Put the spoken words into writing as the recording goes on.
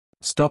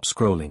Stop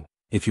scrolling.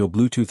 If your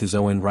Bluetooth is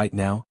on right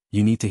now,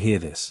 you need to hear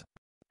this.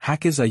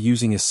 Hackers are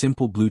using a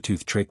simple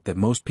Bluetooth trick that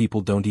most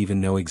people don't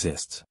even know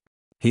exists.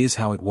 Here's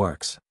how it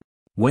works.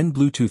 When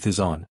Bluetooth is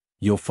on,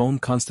 your phone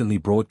constantly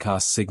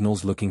broadcasts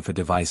signals looking for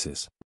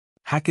devices.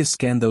 Hackers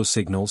scan those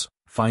signals,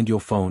 find your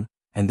phone,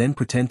 and then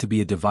pretend to be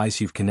a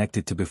device you've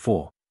connected to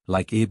before,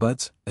 like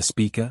earbuds, a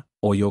speaker,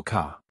 or your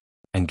car.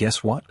 And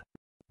guess what?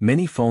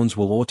 Many phones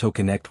will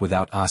auto-connect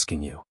without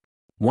asking you.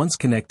 Once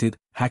connected,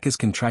 hackers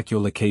can track your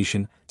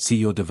location, see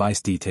your device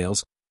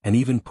details, and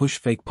even push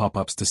fake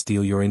pop-ups to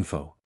steal your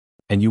info.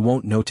 And you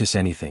won't notice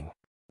anything.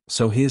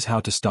 So here's how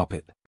to stop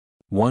it.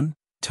 1.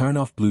 Turn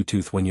off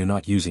Bluetooth when you're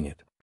not using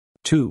it.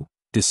 2.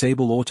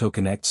 Disable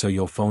auto-connect so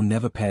your phone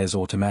never pairs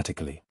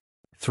automatically.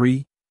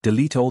 3.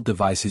 Delete old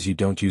devices you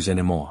don't use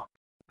anymore.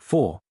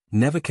 4.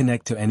 Never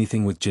connect to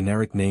anything with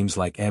generic names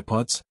like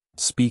AirPods,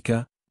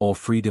 speaker, or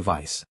free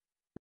device.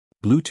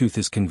 Bluetooth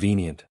is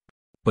convenient.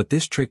 But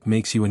this trick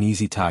makes you an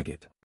easy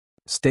target.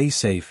 Stay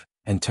safe,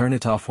 and turn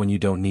it off when you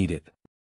don't need it.